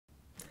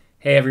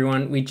Hey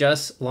everyone, we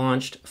just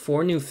launched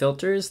 4 new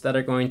filters that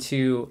are going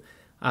to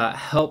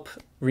help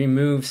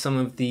remove some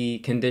of the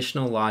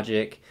conditional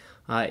logic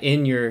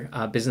in your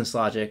business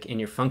logic in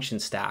your function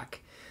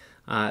stack.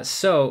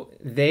 So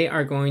they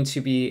are going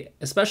to be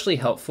especially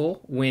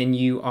helpful when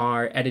you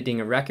are editing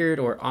a record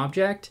or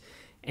object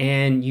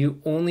and you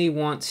only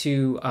want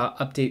to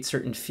update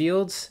certain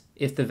fields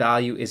if the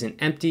value isn't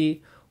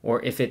empty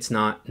or if it's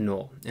not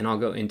null. And I'll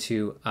go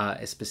into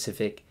a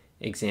specific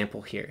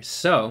example here.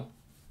 So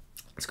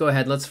let's go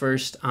ahead. Let's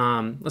first,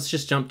 let's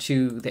just jump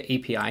to the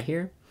API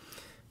here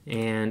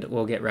and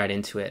we'll get right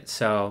into it.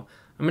 So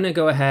I'm going to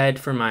go ahead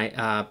for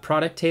my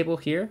product table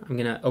here. I'm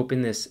going to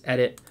open this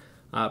edit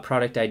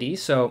product ID.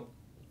 So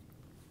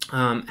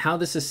how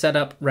this is set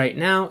up right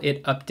now,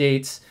 it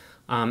updates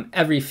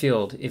every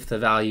field if the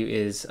value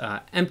is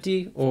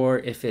empty or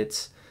if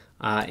it's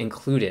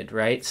included,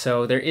 right?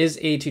 So there is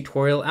a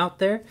tutorial out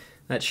there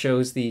that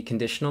shows the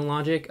conditional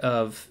logic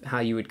of how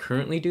you would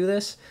currently do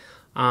this.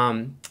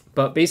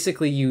 But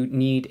basically you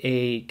need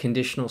a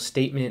conditional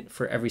statement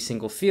for every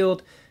single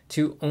field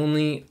to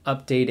only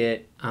update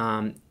it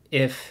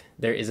if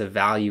there is a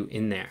value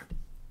in there.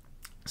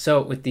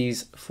 So with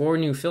these 4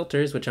 new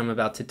filters, which I'm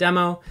about to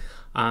demo,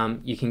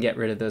 you can get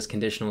rid of those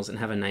conditionals and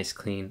have a nice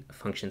clean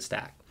function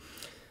stack.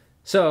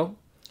 So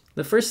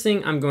the first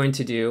thing I'm going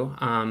to do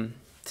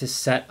to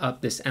set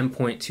up this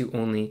endpoint to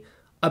only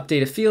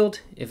update a field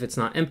if it's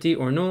not empty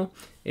or null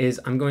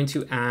is I'm going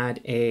to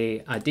add a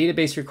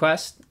database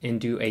request and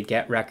do a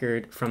get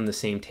record from the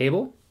same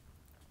table.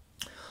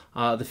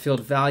 The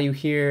field value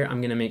here,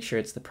 I'm going to make sure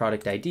it's the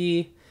product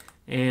ID,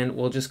 and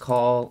we'll just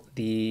call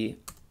the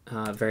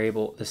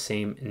variable the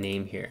same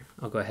name here.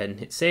 I'll go ahead and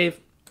hit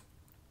save,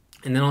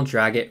 and then I'll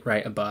drag it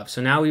right above.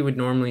 So now we would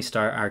normally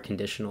start our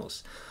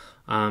conditionals.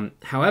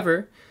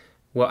 However,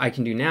 what I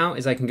can do now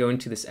is I can go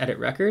into this edit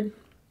record,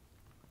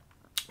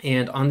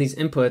 and on these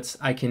inputs,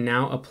 I can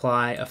now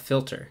apply a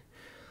filter.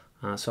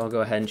 So I'll go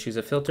ahead and choose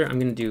a filter. I'm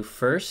going to do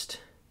first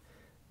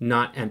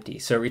not empty.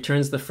 So it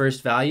returns the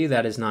first value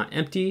that is not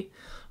empty.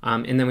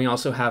 And then we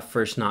also have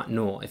first not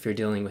null if you're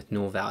dealing with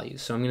null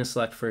values. So I'm going to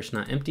select first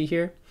not empty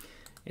here.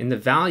 And the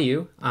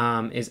value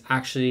is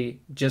actually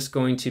just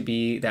going to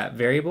be that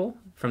variable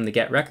from the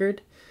get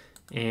record.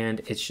 And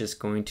it's just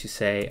going to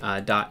say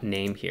dot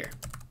name here.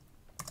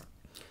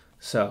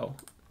 So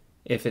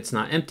if it's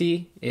not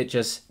empty, it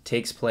just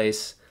takes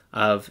place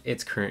of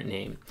its current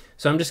name.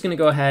 So I'm just going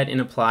to go ahead and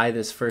apply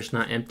this first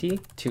not empty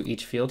to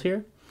each field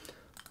here.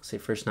 I'll say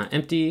first not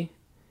empty,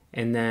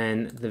 and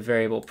then the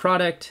variable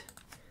product,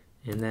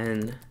 and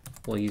then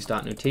we'll use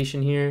dot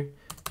notation here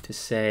to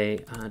say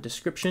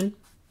description,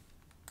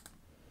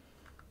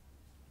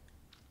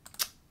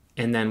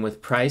 and then with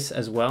price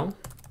as well.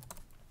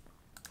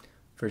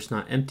 First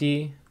not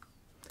empty,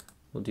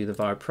 we'll do the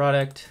var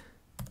product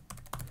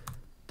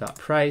dot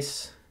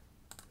price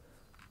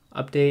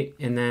update,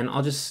 and then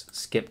I'll just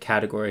skip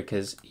category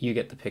because you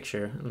get the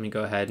picture. Let me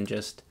go ahead and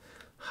just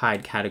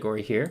hide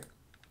category here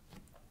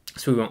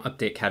so we won't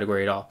update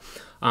category at all.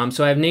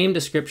 So I have name,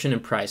 description,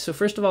 and price. So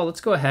first of all,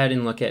 let's go ahead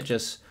and look at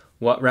just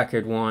what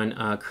record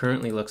 1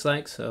 currently looks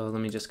like. So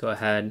let me just go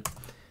ahead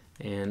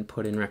and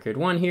put in record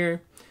 1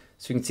 here.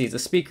 So you can see it's a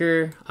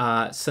speaker,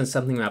 says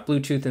something about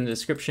Bluetooth in the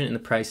description, and the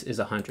price is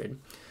 100.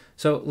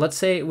 So let's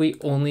say we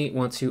only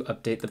want to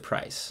update the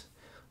price.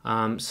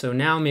 So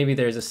now maybe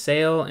there's a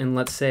sale, and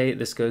let's say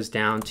this goes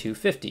down to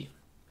 50.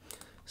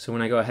 So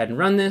when I go ahead and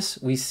run this,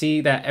 we see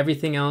that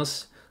everything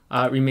else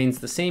remains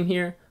the same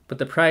here, but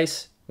the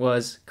price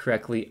was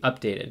correctly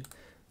updated.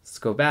 Let's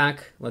go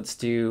back. Let's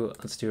do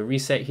a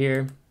reset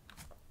here.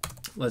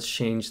 Let's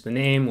change the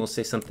name. We'll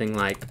say something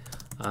like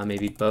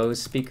maybe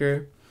Bose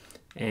speaker,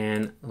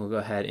 and we'll go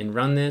ahead and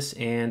run this,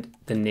 and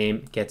the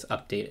name gets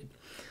updated.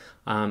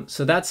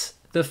 So that's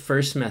the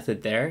first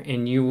method there,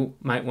 and you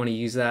might want to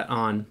use that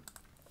on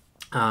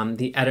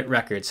the edit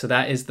record. So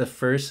that is the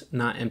first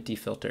not empty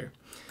filter.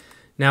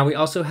 Now we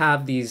also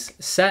have these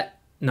set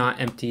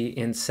not empty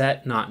and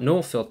set not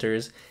null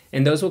filters,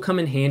 and those will come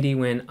in handy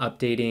when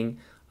updating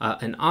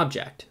an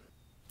object.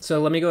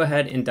 So let me go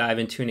ahead and dive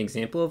into an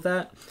example of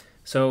that.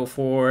 So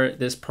for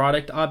this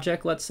product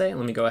object, let's say,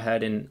 let me go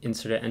ahead and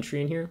insert an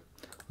entry in here.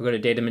 We'll go to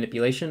data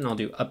manipulation, and I'll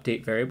do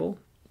update variable.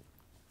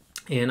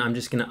 And I'm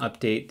just going to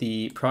update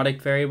the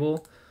product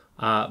variable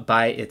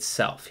by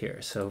itself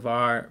here. So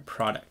var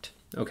product.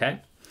 Okay,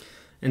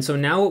 and so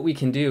now what we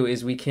can do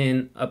is we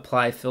can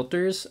apply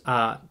filters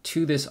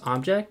to this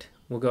object.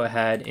 We'll go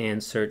ahead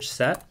and search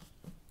set.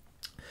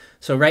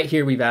 So right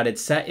here we've added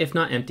set if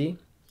not empty,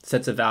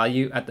 sets a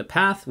value at the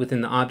path within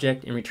the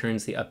object and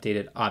returns the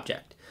updated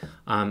object.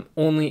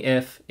 Only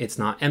if it's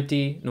not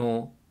empty,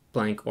 null,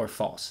 blank, or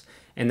false.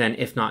 And then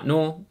if not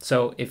null,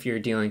 so if you're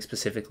dealing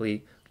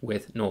specifically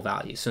with null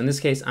values. So in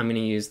this case, I'm going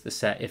to use the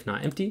set if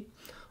not empty.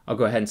 I'll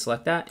go ahead and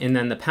select that, and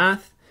then the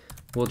path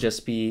will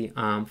just be,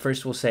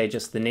 first we'll say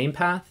just the name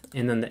path,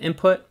 and then the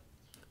input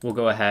will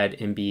go ahead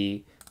and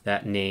be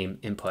that name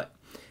input.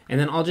 And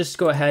then I'll just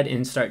go ahead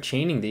and start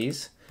chaining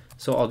these.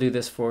 So I'll do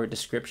this for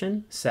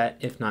description, set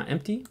if not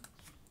empty.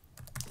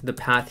 The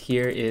path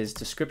here is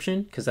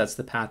description because that's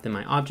the path in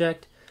my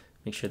object.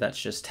 Make sure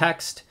that's just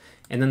text.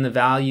 And then the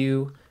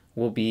value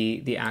will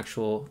be the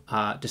actual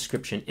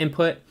description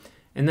input.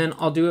 And then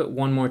I'll do it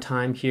one more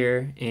time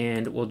here,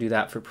 and we'll do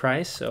that for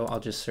price. So I'll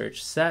just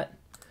search set.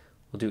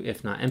 We'll do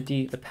if not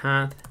empty. The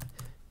path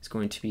is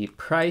going to be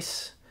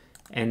price.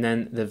 And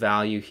then the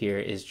value here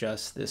is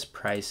just this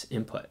price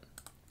input.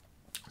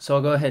 So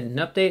I'll go ahead and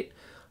update.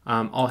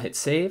 I'll hit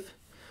save.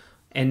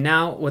 And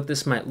now what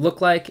this might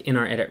look like in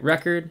our edit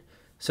record.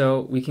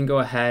 So we can go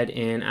ahead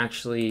and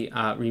actually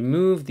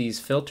remove these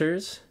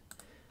filters.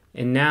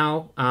 And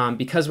now,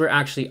 because we're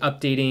actually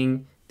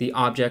updating the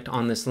object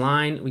on this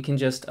line, we can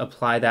just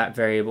apply that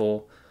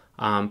variable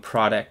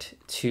product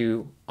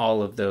to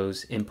all of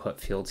those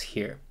input fields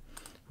here.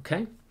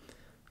 Okay,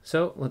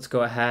 so let's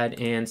go ahead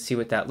and see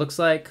what that looks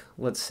like.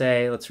 Let's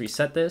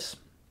reset this.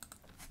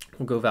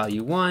 We'll go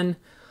value 1,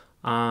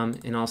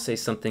 and I'll say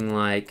something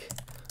like,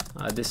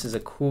 this is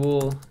a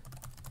cool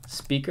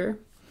speaker.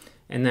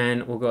 And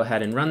then we'll go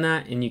ahead and run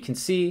that, and you can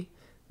see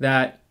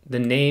that the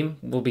name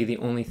will be the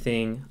only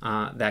thing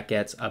that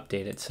gets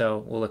updated.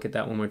 So we'll look at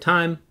that one more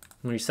time.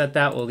 When we reset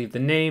that, we'll leave the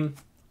name.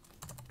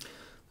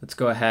 Let's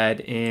go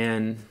ahead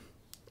and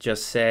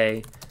just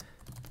say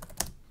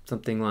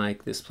something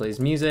like this plays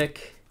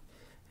music,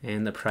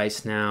 and the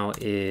price now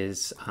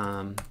is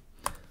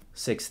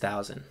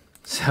 6,000.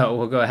 So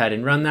we'll go ahead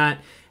and run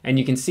that, and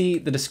you can see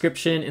the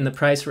description and the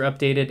price were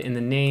updated, and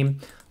the name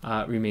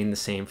remained the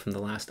same from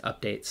the last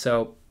update.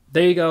 So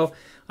there you go.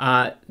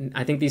 I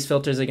think these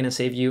filters are going to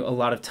save you a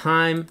lot of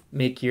time,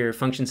 make your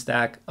function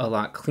stack a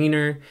lot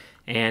cleaner,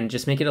 and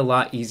just make it a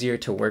lot easier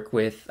to work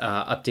with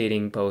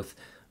updating both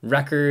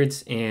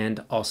records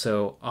and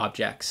also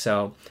objects.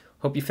 So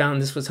hope you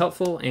found this was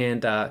helpful,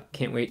 and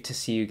can't wait to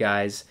see you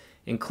guys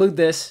include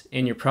this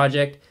in your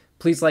project.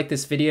 Please like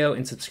this video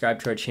and subscribe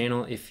to our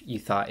channel if you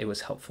thought it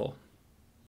was helpful.